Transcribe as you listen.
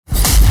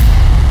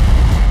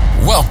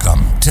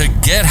to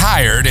Get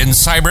Hired in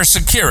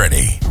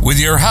Cybersecurity with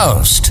your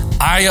host,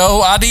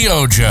 Ayo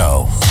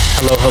Adeojo.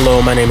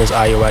 Hello, my name is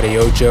Ayo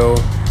Adeojo.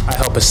 I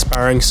help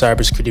aspiring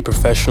cybersecurity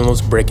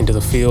professionals break into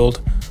the field.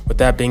 With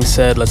that being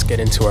said, let's get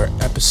into our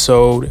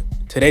episode.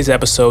 Today's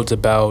episode's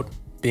about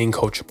being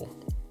coachable.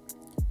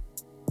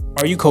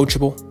 Are you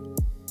coachable?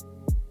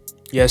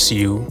 Yes,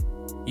 you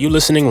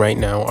listening right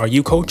now, are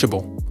you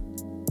coachable?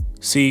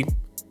 See,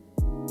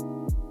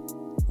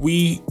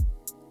 we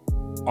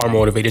are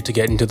motivated to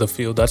get into the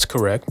field, that's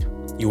correct.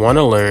 You want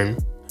to learn,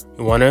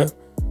 you want to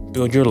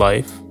build your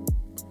life,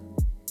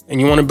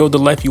 and you want to build the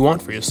life you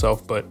want for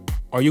yourself, but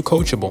are you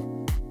coachable?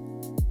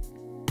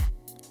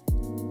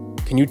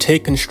 Can you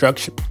take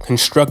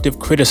constructive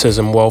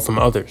criticism well from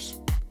others?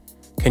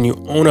 Can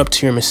you own up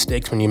to your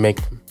mistakes when you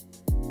make them?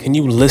 Can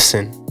you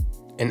listen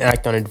and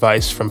act on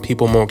advice from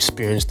people more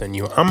experienced than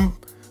you? I'm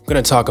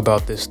going to talk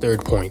about this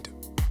third point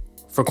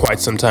for quite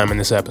some time in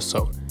this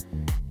episode.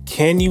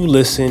 Can you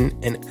listen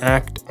and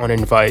act on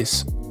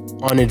advice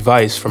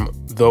from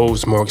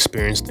those more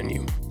experienced than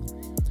you?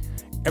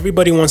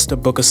 Everybody wants to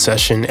book a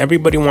session.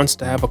 Everybody wants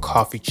to have a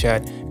coffee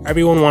chat.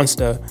 Everyone wants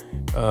to,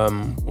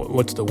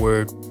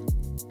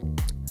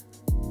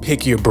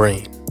 pick your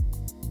brain.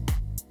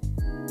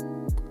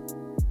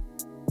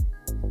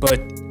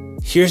 But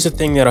here's the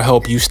thing that'll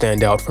help you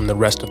stand out from the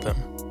rest of them.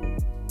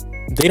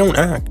 They don't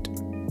act.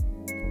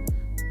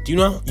 Do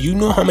you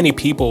know how many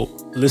people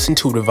listen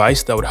to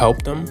advice that would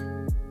help them,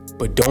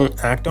 but don't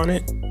act on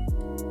it?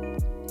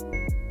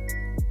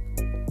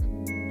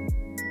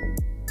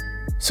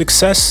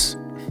 Success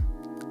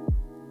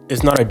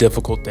is not a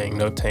difficult thing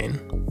to obtain.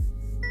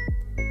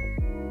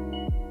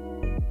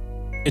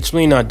 It's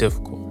really not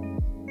difficult.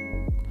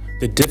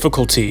 The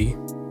difficulty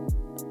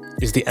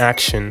is the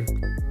action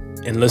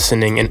and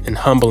listening and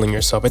humbling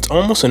yourself. It's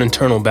almost an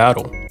internal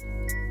battle.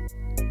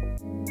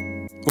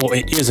 Well,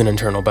 it is an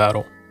internal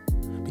battle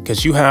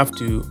because you have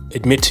to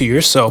admit to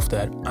yourself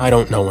that I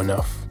don't know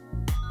enough.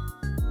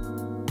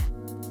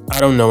 I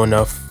don't know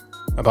enough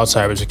about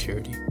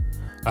cybersecurity.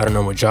 I don't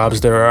know what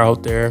jobs there are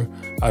out there.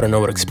 I don't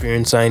know what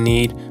experience I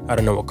need. I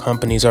don't know what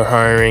companies are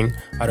hiring.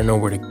 I don't know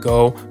where to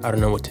go. I don't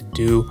know what to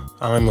do.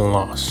 I'm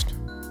lost.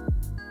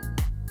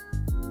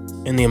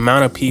 And the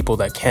amount of people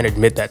that can't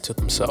admit that to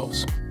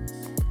themselves.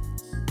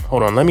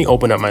 Hold on, let me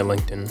open up my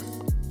LinkedIn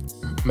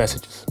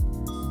messages.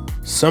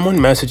 Someone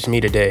messaged me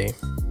today,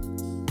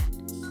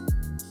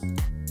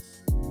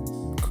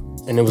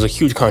 and it was a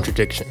huge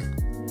contradiction.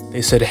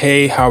 They said,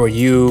 hey, how are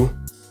you?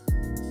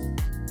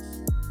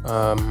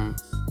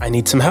 I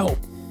need some help.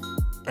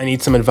 I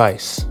need some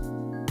advice.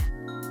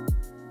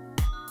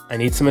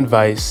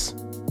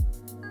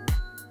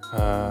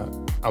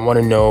 I want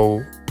to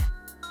know,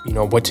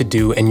 what to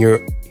do. And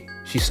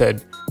she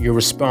said, your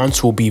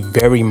response will be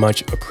very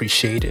much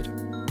appreciated.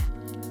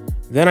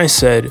 Then I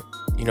said,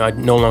 I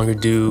no longer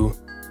do,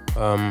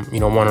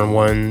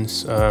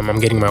 one-on-ones. I'm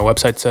getting my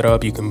website set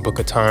up. You can book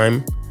a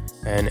time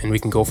and we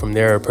can go from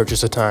there, or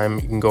purchase a time.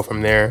 You can go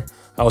from there.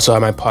 I also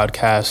have my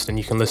podcast and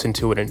you can listen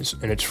to it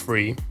and it's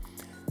free.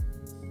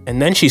 And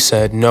then she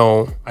said,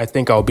 no, I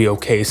think I'll be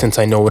okay since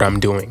I know what I'm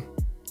doing.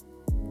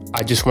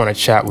 I just want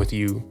to chat with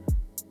you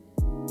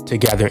to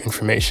gather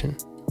information.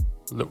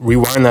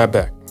 Rewind that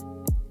back.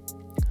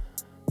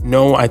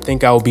 No, I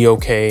think I'll be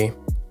okay.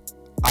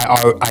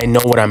 I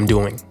know what I'm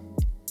doing.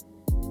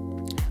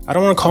 I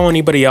don't want to call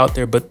anybody out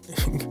there, but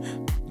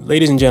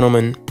ladies and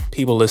gentlemen,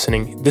 people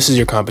listening, this is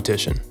your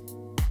competition.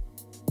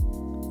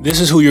 This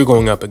is who you're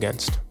going up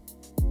against.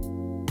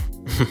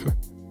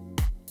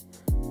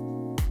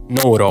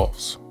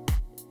 Know-it-alls.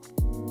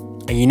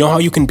 And you know how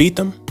you can beat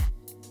them?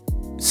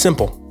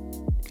 Simple.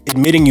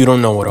 Admitting you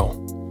don't know it all.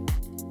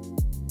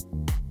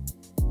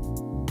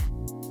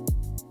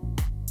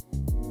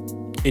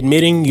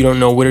 Admitting you don't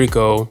know where to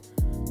go,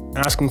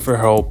 asking for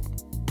help,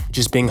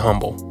 just being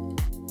humble.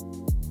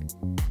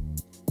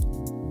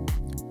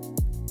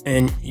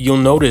 And you'll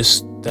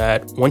notice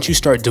that once you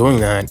start doing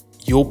that,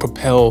 you'll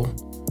propel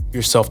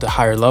yourself to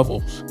higher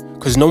levels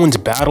because no one's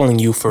battling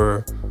you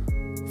for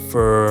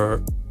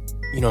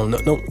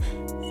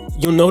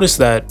you'll notice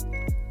that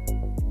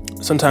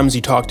sometimes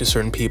you talk to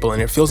certain people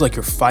and it feels like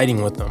you're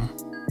fighting with them.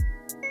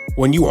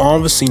 When you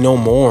obviously know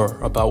more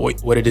about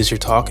what it is you're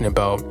talking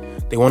about,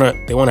 they want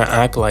to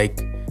act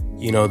like,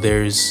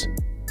 there's,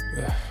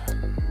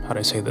 how do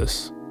I say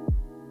this?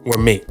 We're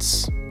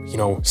mates,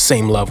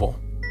 same level.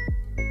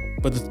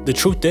 But the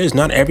truth is,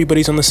 not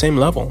everybody's on the same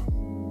level.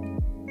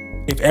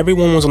 If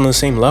everyone was on the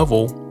same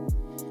level,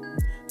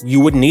 you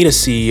wouldn't need a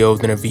CEO,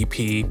 then a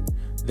VP,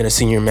 then a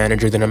senior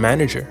manager, then a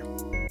manager.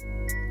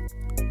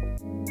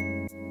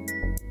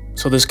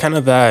 So there's kind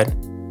of that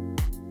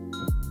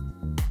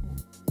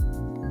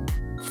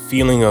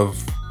feeling of,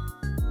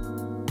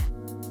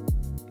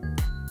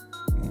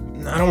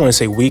 I don't want to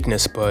say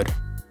weakness, but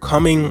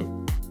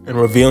coming and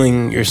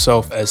revealing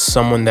yourself as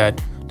someone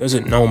that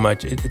doesn't know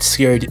much. It's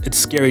scary. It's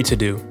scary to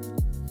do.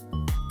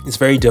 It's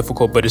very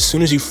difficult, but as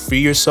soon as you free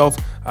yourself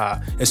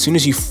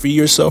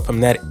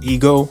from that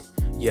ego,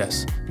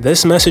 yes,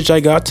 this message I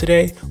got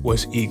today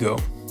was ego.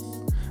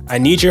 I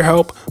need your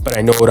help, but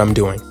I know what I'm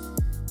doing.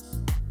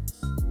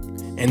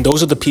 And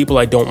those are the people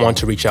I don't want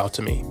to reach out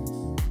to me.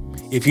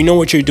 If you know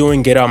what you're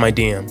doing, get out my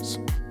DMs.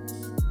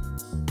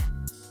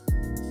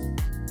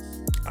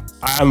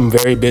 I'm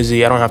very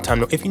busy. I don't have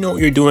time. If you know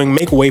what you're doing,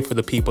 make way for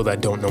the people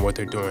that don't know what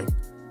they're doing.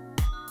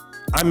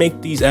 I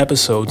make these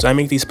episodes, I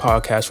make these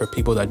podcasts for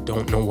people that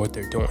don't know what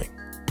they're doing.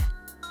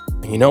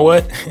 And you know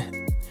what?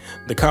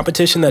 The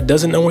competition that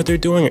doesn't know what they're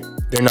doing,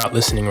 they're not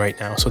listening right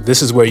now. So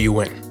this is where you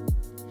win.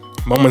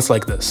 Moments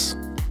like this.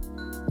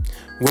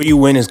 Where you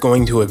win is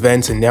going to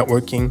events and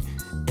networking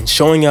and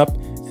showing up,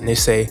 and they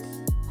say,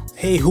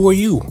 hey, who are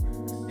you?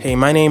 Hey,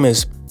 my name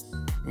is,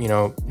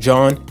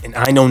 John, and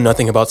I know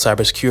nothing about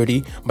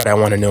cybersecurity, but I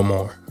want to know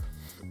more.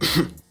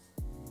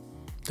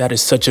 That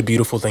is such a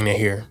beautiful thing to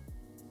hear.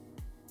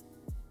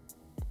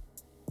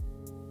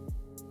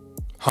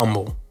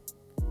 Humble.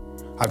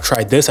 I've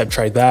tried this, I've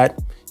tried that.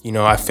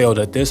 I failed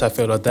at this, I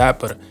failed at that,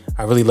 but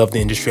I really love the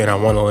industry and I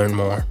want to learn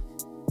more.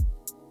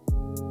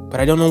 But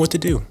I don't know what to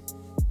do.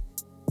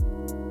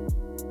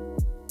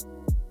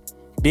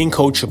 Being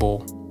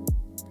coachable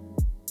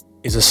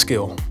is a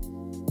skill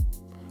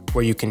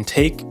where you can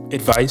take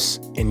advice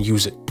and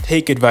use it.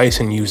 Take advice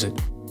and use it.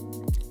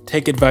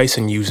 Take advice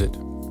and use it.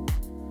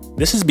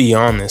 This is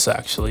beyond this,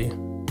 actually.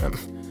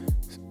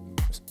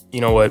 You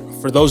know what?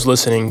 For those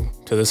listening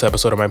to this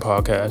episode of my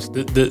podcast,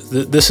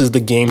 this is the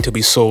game to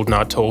be sold,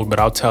 not told, but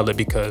I'll tell it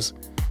because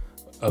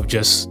of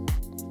just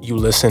you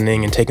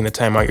listening and taking the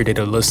time out your day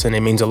to listen.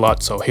 It means a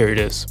lot, so here it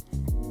is.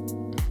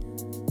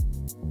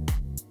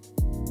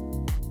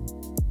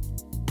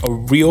 A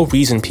real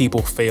reason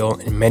people fail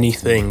in many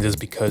things is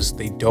because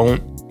they don't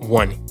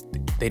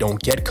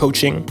get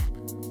coaching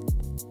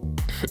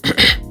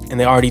and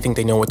they already think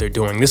they know what they're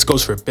doing. This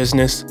goes for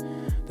business.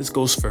 This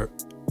goes for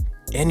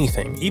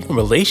anything, even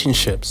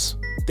relationships.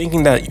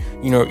 Thinking that,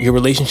 your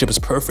relationship is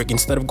perfect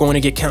instead of going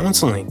to get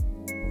counseling,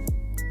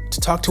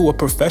 to talk to a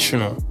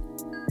professional.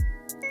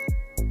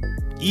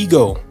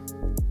 Ego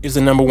is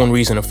the number one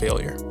reason of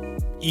failure.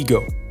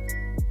 Ego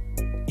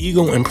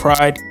and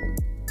pride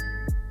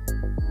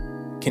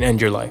can end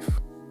your life.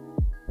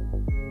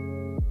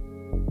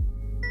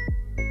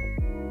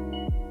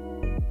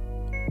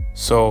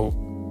 So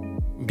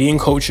being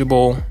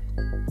coachable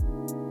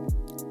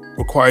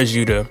requires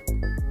you to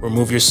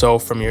remove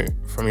yourself from your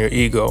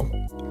ego.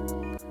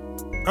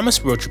 I'm a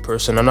spiritual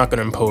person. I'm not going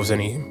to impose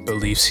any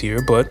beliefs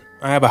here, but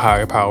I have a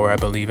higher power I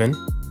believe in.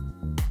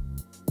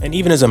 And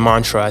even as a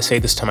mantra, I say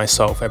this to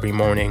myself every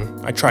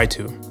morning. I try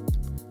to.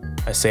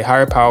 I say,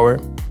 higher power,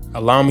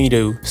 allow me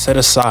to set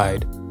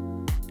aside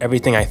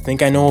everything I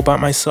think I know about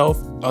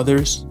myself,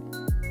 others,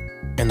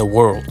 and the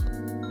world.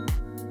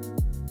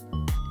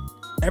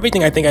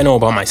 Everything I think I know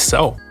about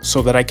myself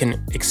so that I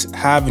can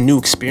have new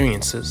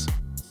experiences.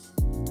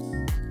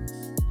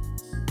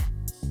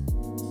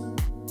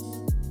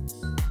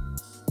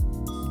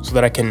 So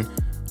that I can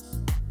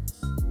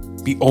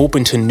be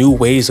open to new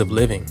ways of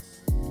living.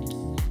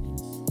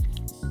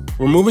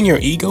 Removing your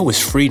ego is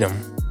freedom.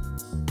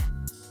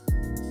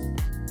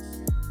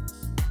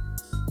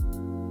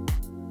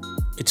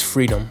 It's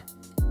freedom.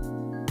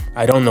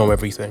 I don't know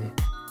everything.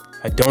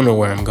 I don't know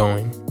where I'm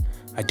going.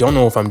 I don't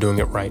know if I'm doing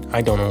it right.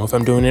 I don't know if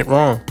I'm doing it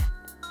wrong.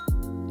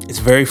 It's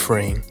very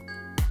freeing.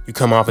 You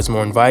come off as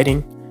more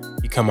inviting.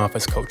 You come off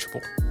as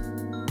coachable.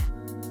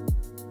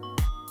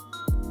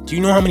 Do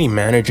you know how many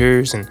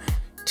managers and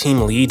team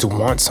leads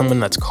want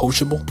someone that's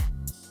coachable?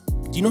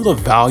 Do you know the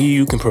value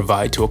you can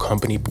provide to a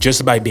company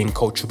just by being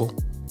coachable?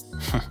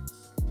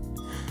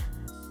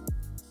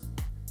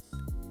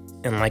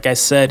 And like I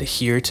said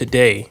here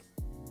today,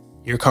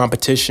 your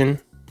competition,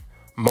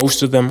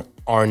 most of them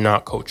are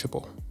not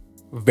coachable.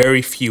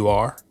 Very few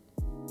are.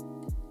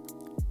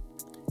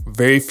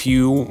 Very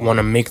few want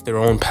to make their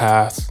own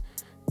path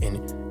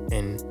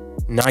and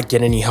not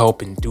get any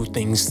help and do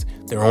things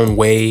their own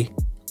way.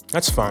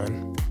 That's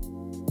fine.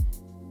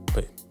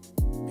 But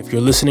if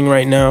you're listening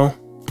right now,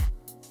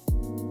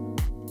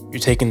 you're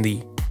taking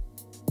the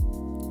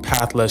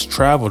path less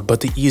traveled,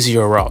 but the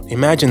easier route.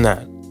 Imagine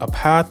that. A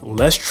path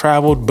less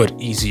traveled, but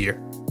easier.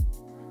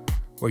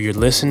 Where you're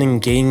listening,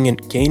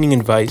 gaining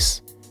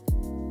advice,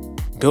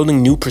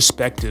 building new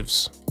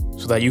perspectives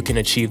so that you can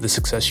achieve the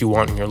success you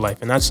want in your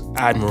life. And that's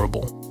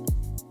admirable.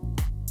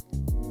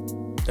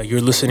 That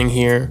you're listening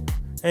here.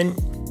 And,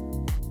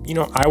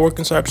 I work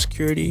in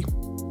cybersecurity.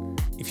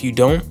 If you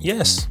don't,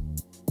 yes,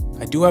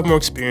 I do have more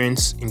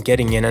experience in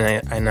getting in,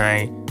 and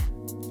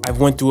I've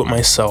went through it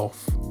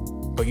myself.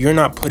 But you're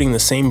not putting the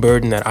same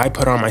burden that I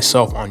put on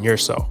myself on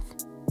yourself.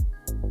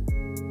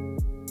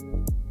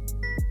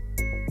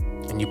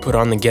 And you put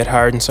on the Get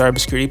Hired in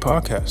Cybersecurity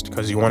podcast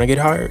because you want to get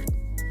hired.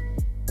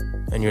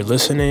 And you're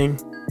listening,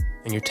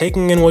 and you're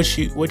taking in what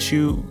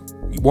you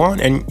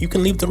want, and you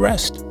can leave the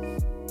rest.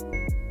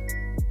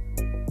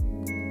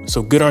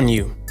 So good on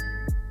you.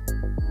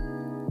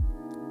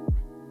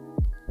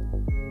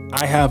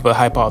 I have a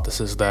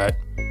hypothesis that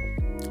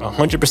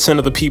 100%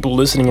 of the people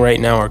listening right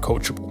now are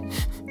coachable.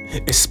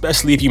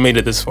 Especially if you made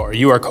it this far,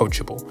 you are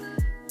coachable.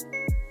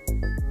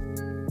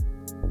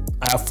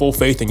 I I have full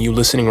faith in you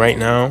listening right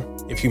now.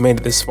 If you made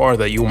it this far,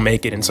 that you'll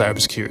make it in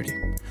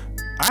cybersecurity.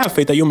 I have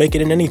faith that you'll make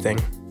it in anything.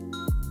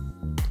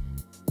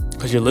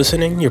 Because you're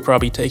listening, you're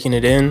probably taking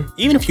it in.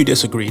 Even if you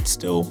disagree, it's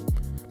still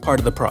part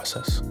of the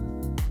process.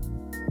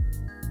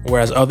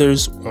 Whereas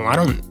others, well,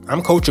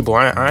 I'm coachable.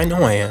 I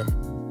know I am.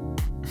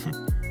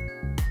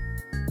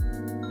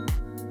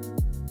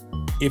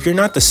 If you're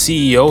not the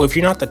CEO, if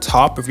you're not the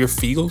top of your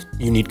field,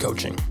 you need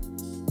coaching.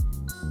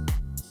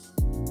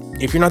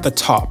 If you're not the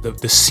top, the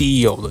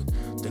CEO,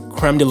 the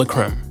creme de la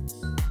creme,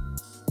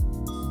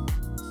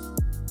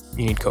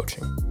 you need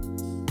coaching.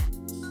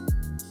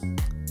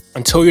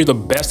 Until you're the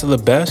best of the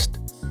best,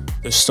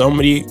 there's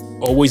somebody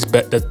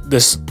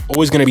there's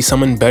always going to be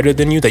someone better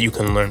than you that you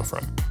can learn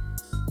from.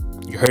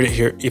 You heard it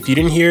here. If you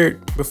didn't hear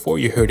it before,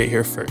 you heard it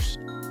here first.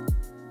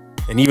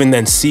 And even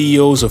then,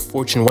 CEOs of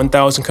Fortune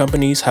 1000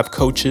 companies have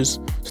coaches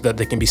so that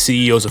they can be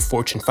CEOs of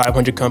Fortune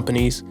 500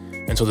 companies,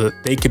 and so that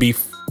they could be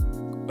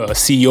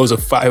CEOs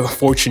of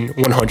Fortune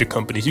 100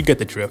 companies. You get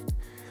the drift.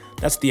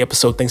 That's the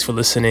episode. Thanks for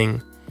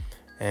listening.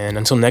 And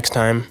until next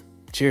time,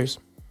 cheers.